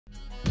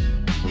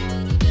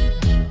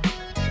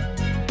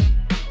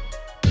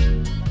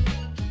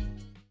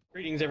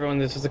Greetings everyone,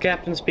 this is the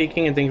Captain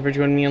speaking, and thank you for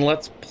joining me in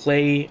Let's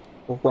Play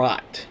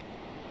Rot.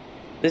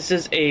 This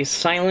is a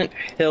Silent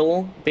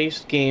Hill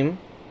based game.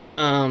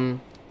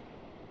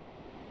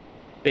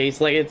 Based,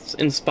 like, it's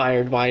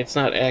inspired by, it's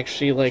not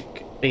actually,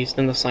 like, based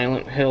in the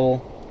Silent Hill,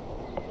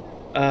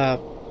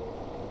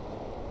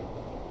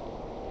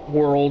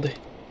 world.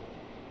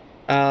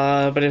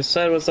 But it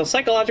said it was a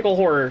psychological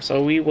horror,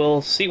 so we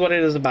will see what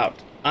it is about.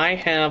 I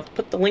have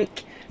put the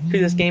link to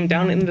this game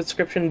down in the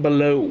description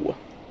below.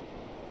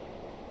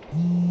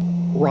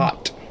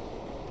 Rot.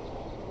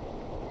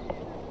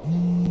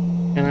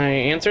 Can I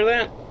answer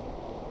that?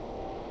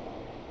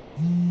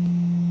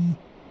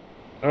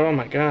 Oh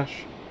my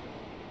gosh.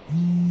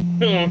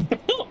 Man,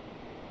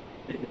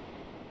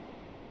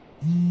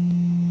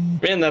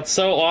 that's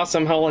so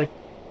awesome how, like,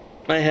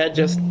 my head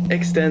just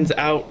extends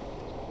out.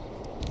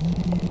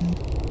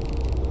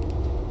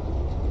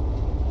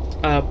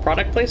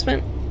 Product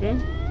placement?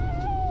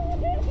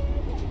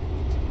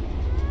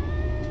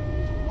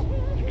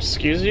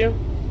 Excuse you?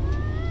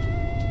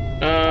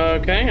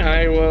 Okay,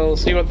 I will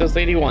see what this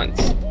lady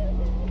wants.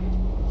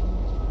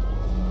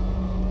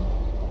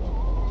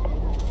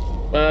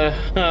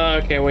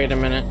 Okay, wait a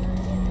minute.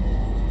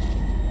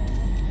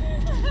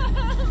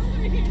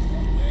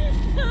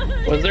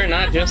 Was there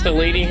not just a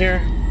lady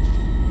here?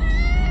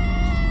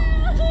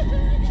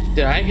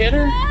 Did I hit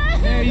her?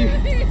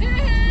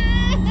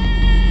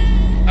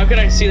 How could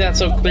I see that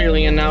so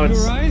clearly and now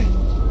it's... Right?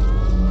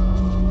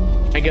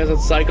 I guess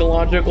it's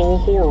psychological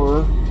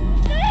horror.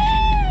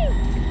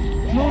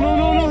 No.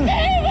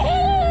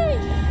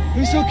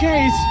 It's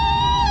okay.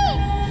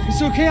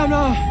 It's okay. I'm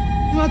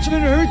not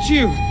trying to hurt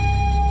you.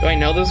 Do I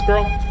know this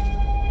girl?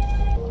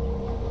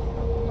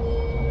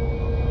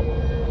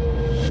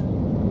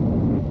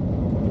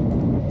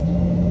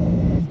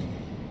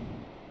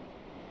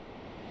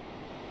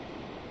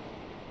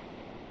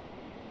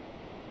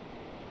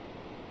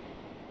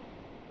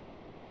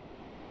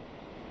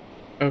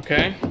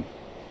 Okay.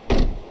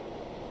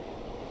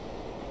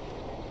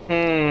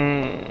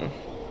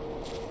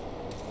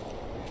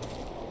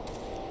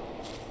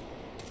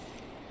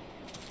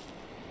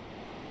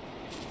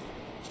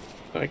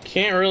 I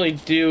can't really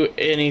do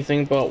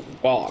anything but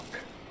walk.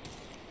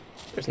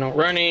 There's no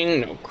running,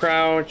 no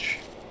crouch.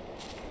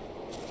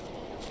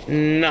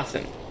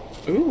 Nothing.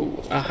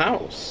 Ooh, a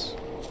house.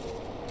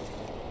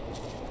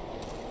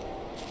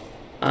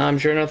 I'm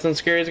sure nothing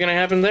scary is gonna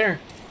happen there.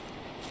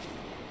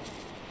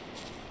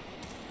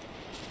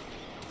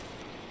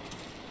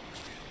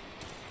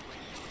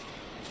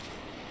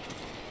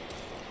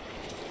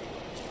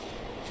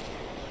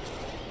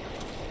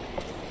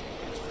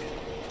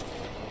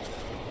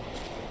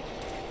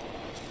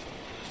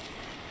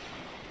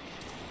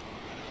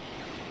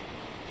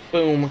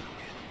 Boom.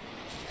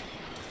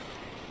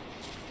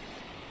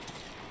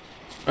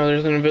 Oh,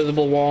 there's an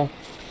invisible wall.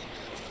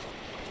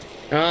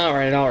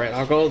 Alright,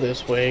 I'll go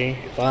this way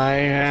if I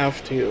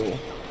have to.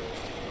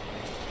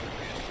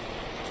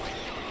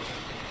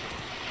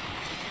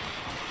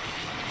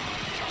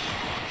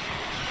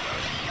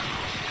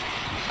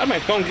 How'd my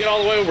phone get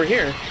all the way over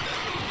here?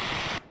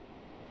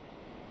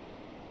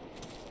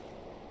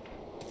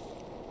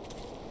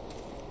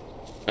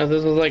 Oh,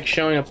 this is like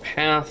showing a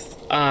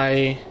path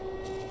I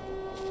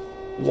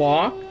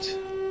walked.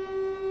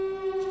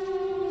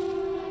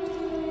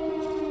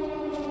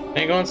 Can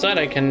I go inside?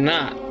 I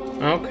cannot.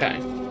 Okay.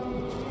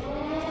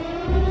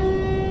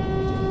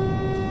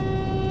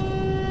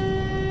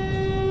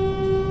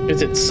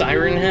 Is it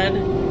Siren Head?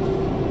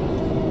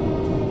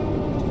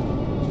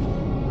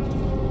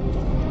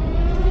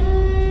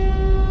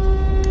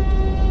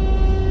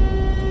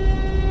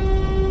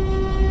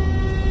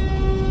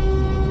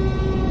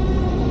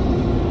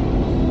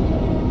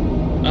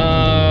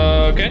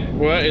 Okay.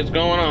 What is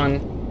going on?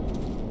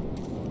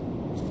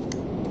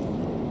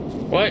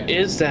 What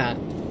is that?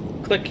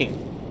 Clicking.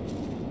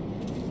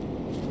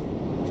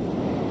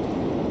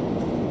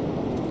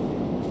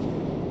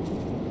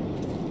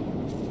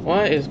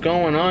 What is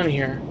going on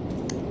here?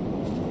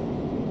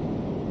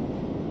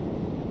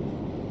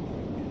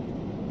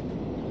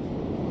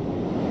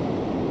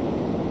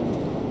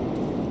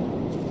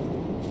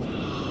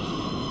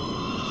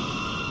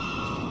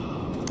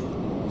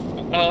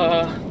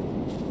 I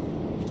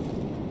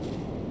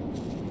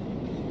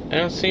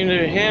don't seem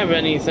to have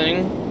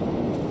anything.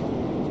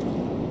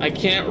 I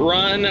can't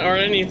run or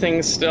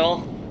anything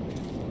still.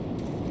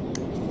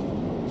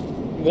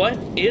 What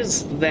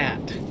is that?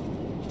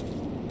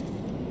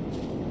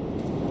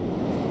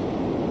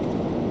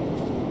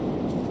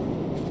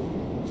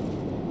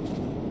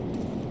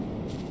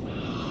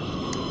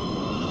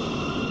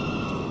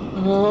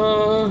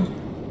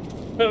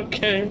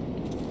 Okay.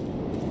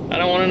 I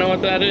don't want to know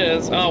what that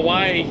is. Oh,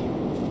 why?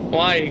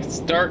 Why? It's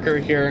darker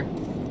here.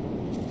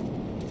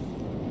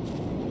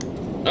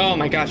 Oh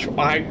my gosh,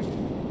 why?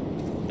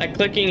 That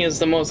clicking is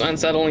the most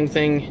unsettling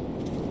thing.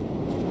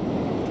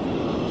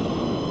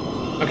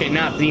 Okay,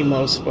 not the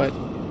most, but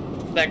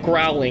that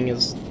growling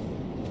is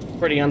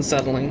pretty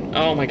unsettling.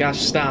 Oh my gosh,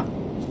 stop.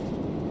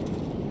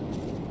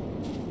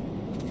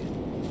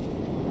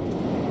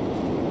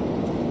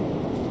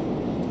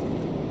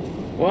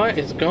 What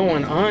is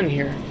going on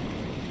here?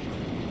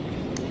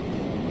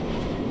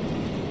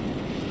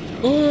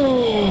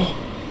 Oh!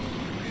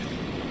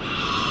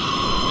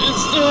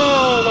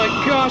 Oh my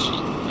gosh!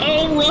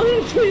 Oh,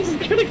 run! Please,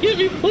 it's gonna get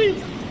me,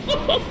 please!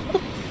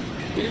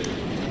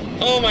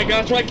 Oh my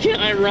gosh, why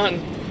can't I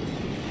run?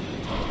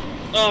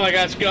 Oh my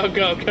gosh, go,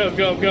 go, go,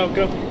 go, go,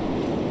 go.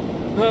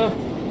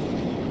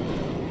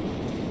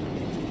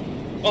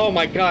 Oh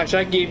my gosh,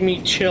 that gave me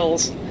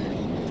chills.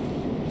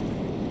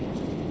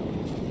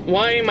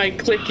 Why am I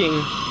clicking?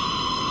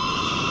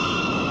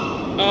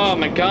 Oh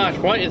my gosh,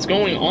 what is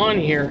going on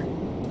here?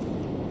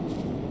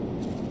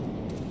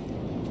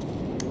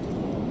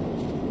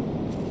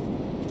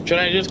 Should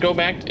I just go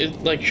back to,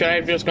 like, should I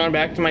have just gone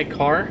back to my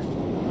car?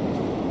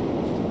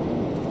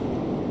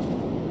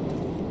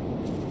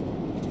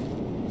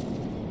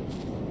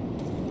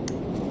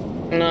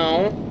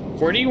 No.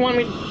 Where do you want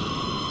me?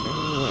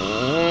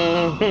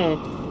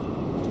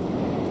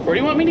 Where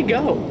do you want me to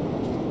go?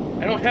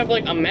 I don't have,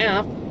 like, a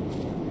map.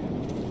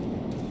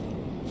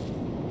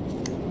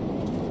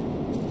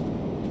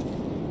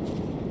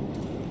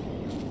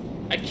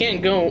 I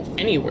can't go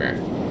anywhere.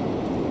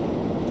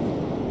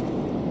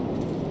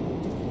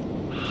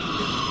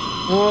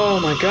 Oh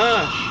my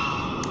gosh.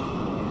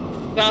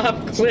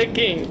 Stop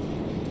clicking.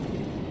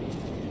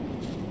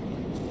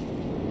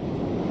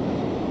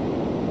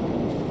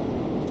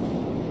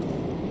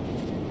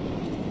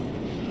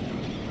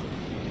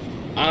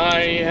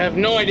 I have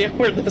no idea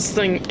where this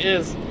thing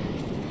is.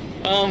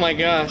 Oh my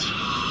gosh.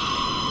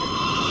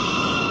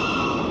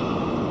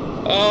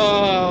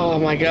 Oh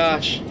my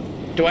gosh.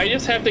 Do I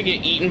just have to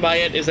get eaten by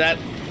it? Is that...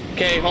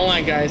 Okay, hold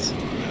on, guys.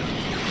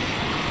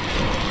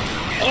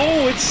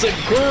 Oh, it's a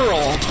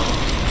girl.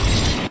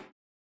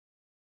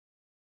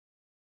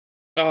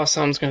 Oh,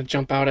 something's gonna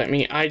jump out at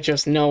me. I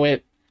just know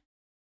it.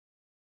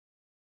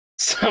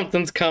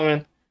 Something's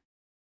coming.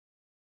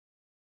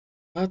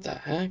 What the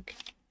heck?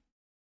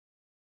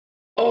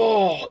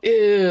 Oh,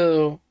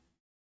 ew.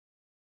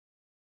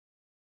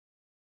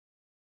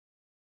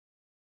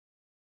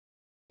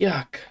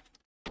 Yuck.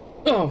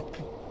 Oh.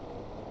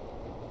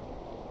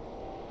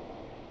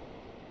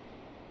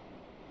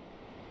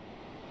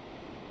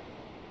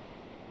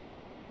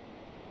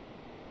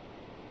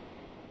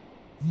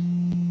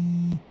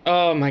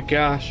 Oh my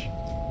gosh.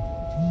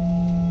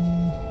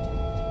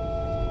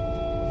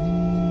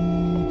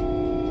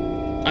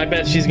 I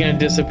bet she's gonna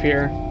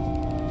disappear.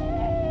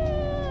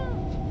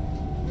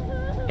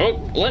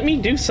 Oh, let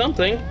me do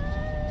something.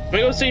 Let me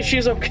go see if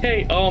she's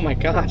okay. Oh my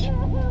gosh.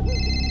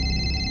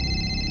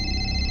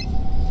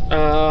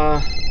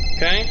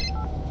 Okay.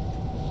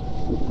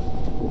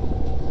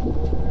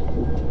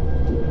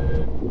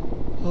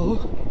 Oh?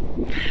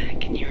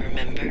 Can you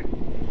remember?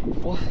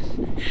 What?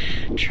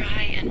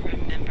 Try and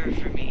remember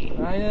for me.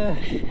 I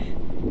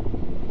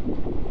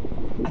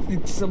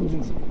think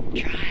something's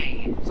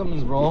Try.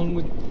 wrong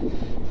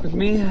with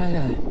me.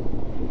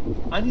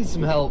 I need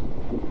some help.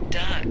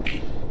 Duck.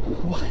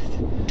 What?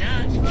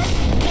 Duck.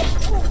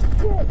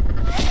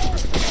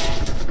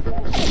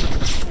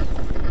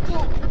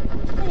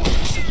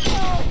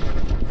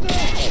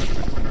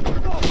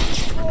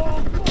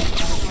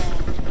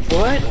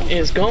 What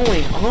is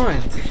going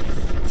on?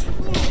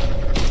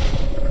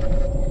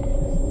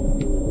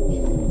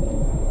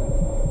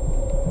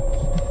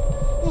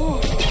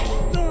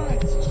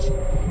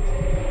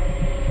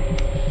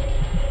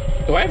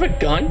 Do I have a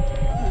gun?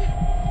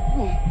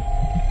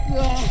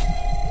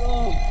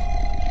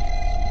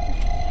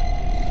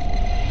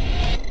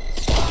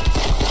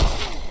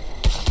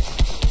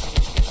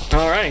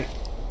 All right.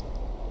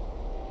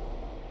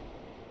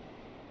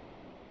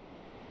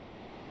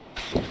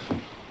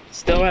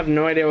 Still have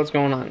no idea what's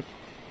going on.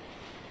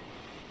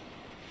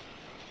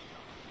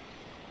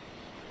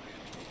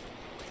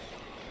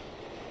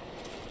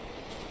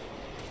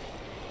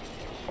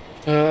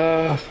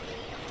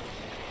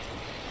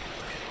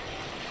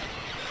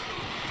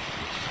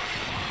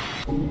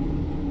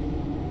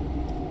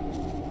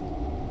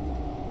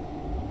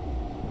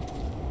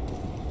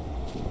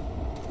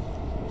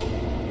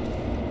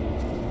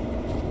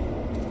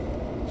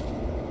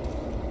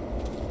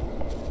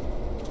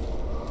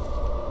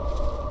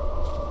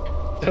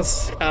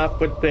 Just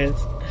stop with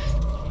this.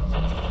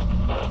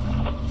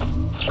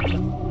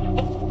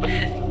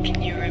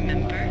 Can you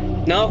remember?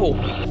 No.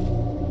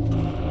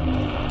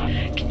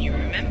 Can you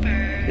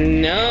remember?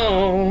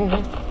 No.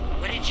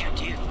 What did you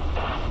do?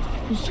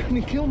 Who's trying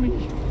to kill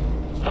me?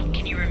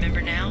 Can you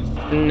remember now?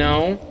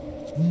 No.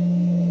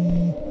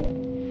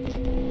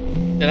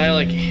 Did I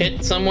like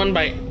hit someone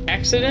by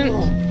accident?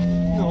 No.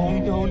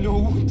 What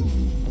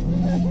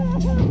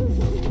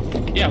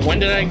the Yeah, when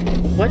did I...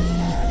 What?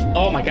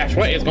 Oh my gosh,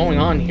 what is going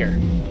on here?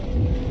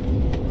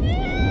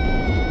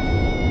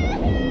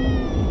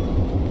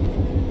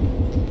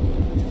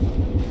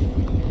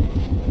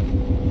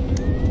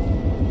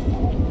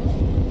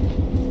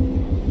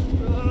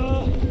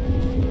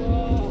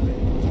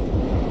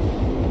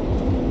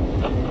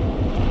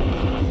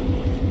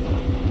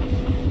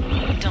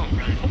 Don't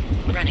run.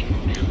 Running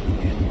won't help.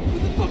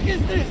 fuck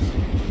is this?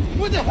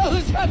 What the hell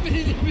is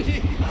happening to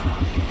me?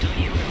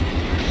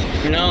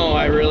 No,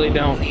 I really Who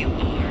don't. you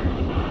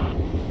are?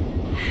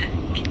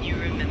 Can you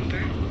remember?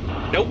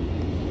 Nope.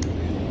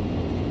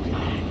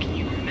 Can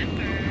you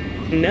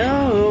remember?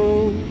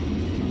 No.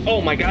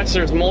 Oh my gosh,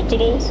 there's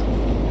multiples?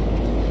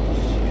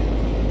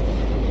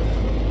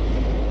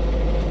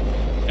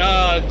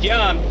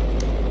 Yeah, I'm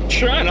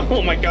trying to.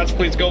 Oh my gosh,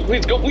 please go,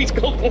 please go, please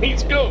go,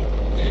 please go.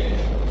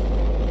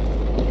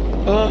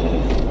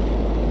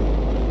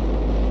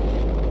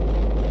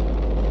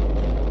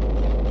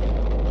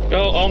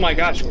 Oh my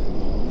gosh.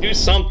 Do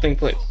something,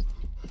 please.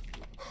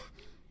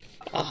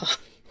 I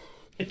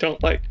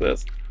don't like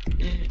this.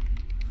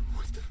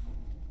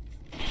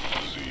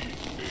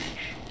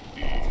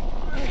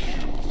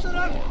 Shut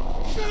up!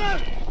 Shut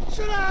up!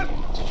 Shut up!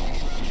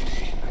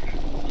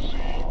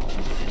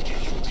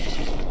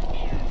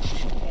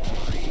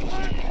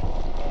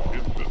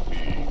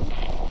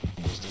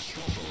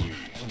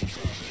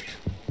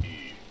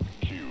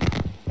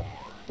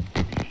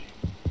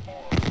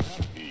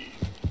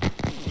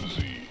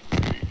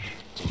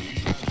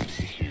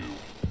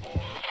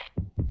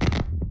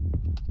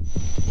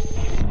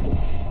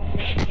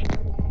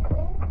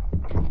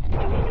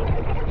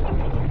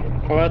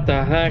 What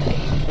the heck?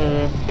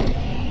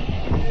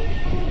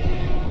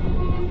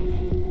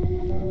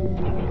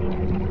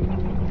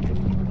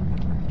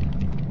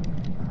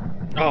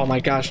 Oh my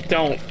gosh,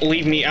 don't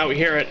leave me out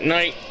here at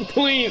night,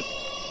 please.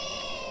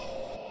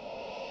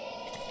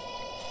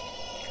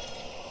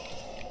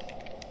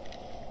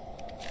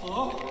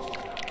 Hello?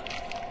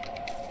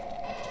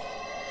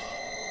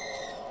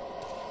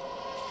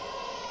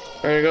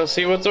 Better go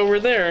see what's over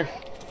there.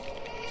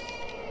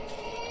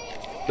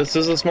 This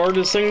is the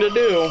smartest thing to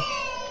do.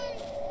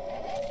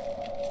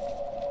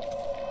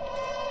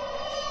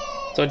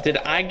 So did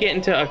I get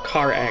into a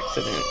car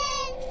accident?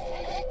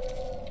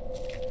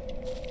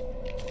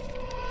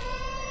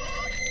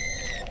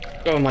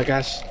 Oh my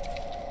gosh.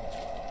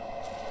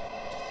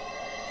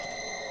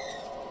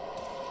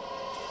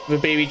 The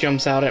baby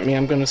jumps out at me,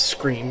 I'm gonna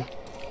scream.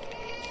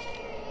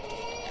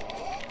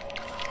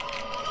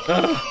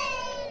 Ugh.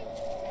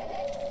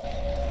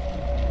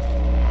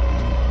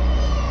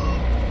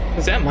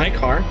 Is that my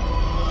car?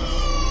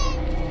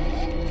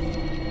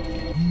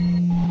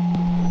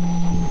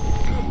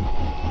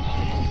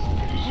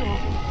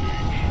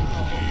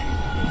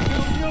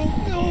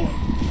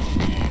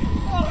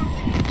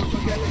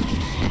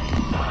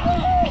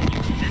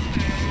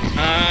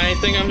 I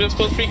think I'm just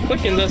supposed to be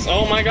clicking this.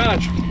 Oh my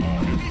gosh.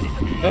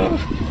 Ugh.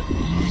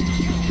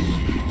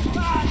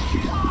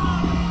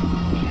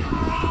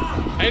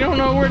 I don't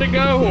know where to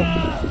go.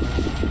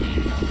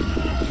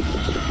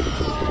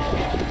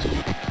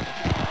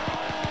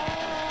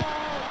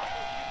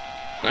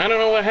 I don't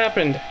know what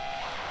happened.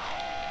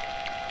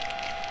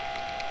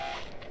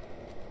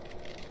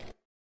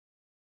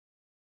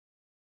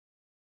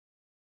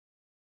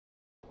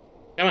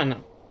 Come on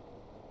now.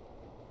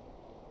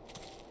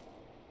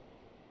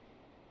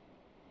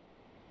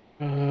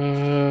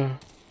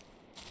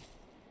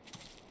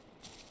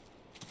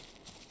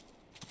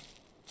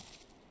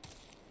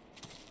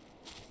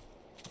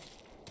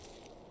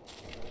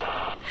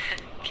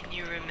 Can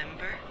you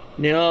remember?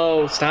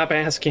 No, stop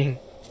asking.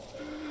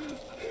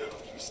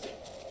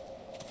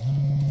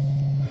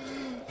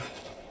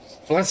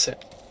 Bless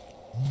it.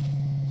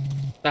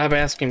 Stop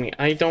asking me.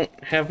 I don't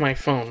have my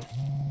phone.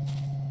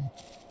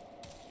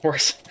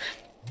 Where's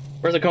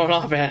it going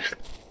off at?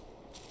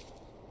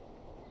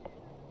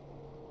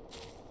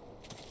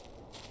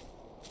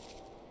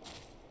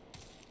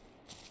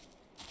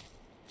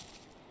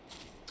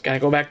 Gotta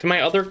go back to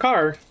my other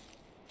car.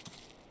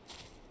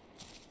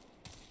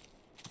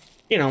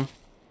 You know,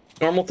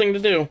 normal thing to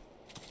do.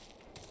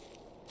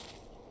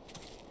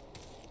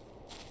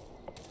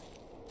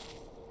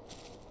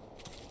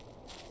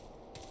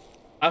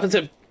 How is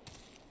it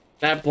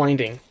that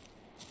blinding?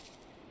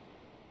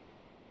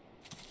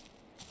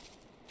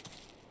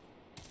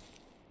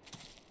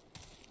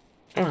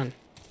 Come on.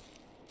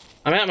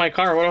 I'm at my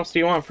car. What else do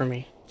you want from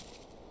me?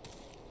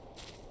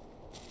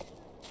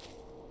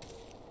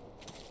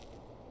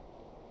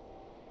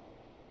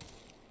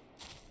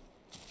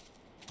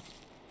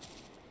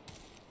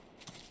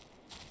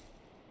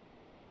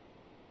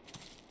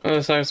 Oh,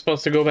 so I was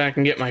supposed to go back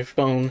and get my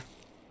phone.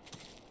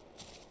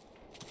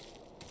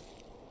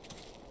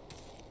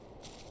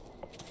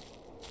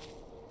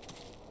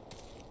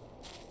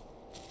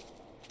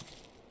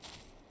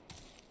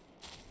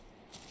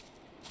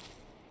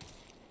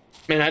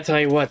 Man, I tell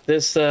you what,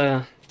 this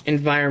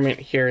environment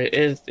here, it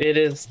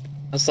is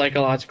a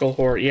psychological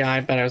horror. Yeah, I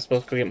bet I was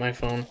supposed to go get my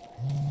phone.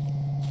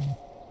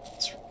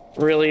 This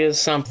really is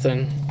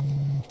something.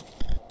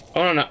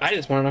 Oh no, I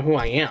just want to know who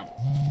I am.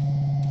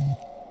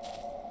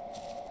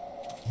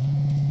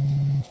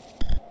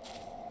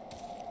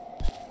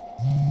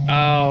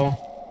 Oh.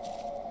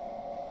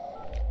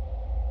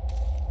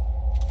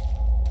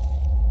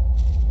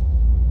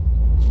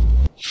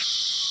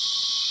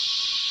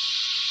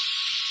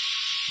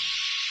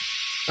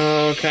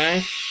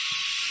 Okay.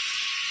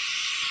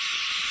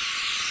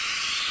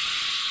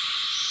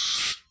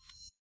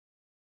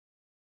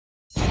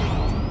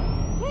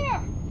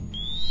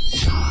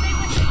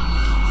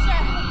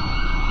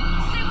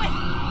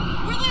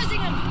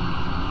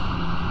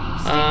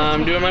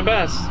 I'm doing my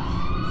best.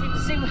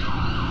 Same.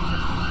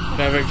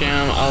 Traffic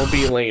jam, I'll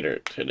be later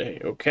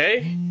today,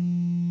 okay?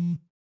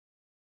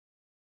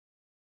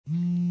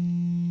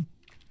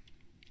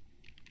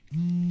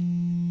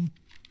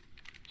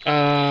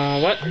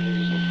 What?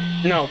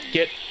 No,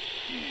 get...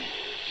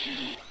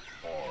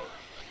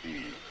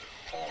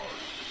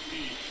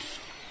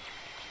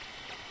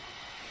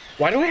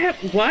 Why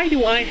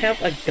do I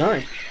have a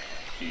gun?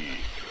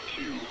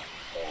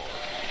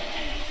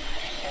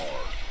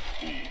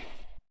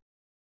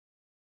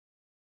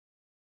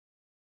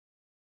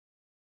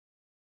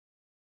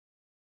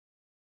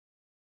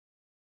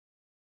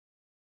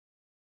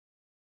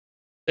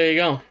 There you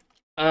go.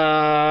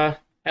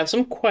 Have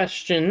some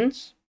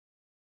questions.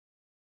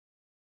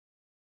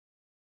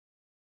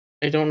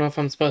 I don't know if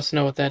I'm supposed to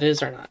know what that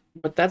is or not,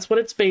 but that's what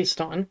it's based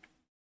on.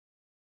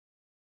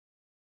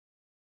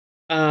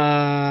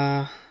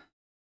 Yeah.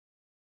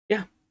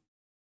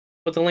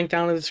 Put the link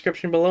down in the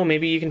description below.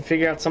 Maybe you can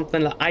figure out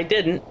something that I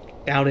didn't.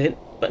 Doubt it,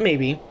 but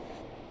maybe.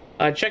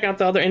 Check out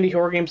the other indie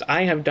horror games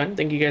I have done.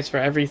 Thank you guys for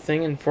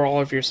everything and for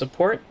all of your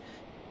support.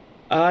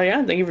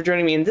 Yeah, thank you for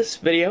joining me in this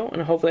video,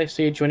 and hopefully I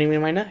see you joining me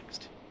in my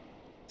next.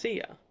 See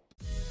ya.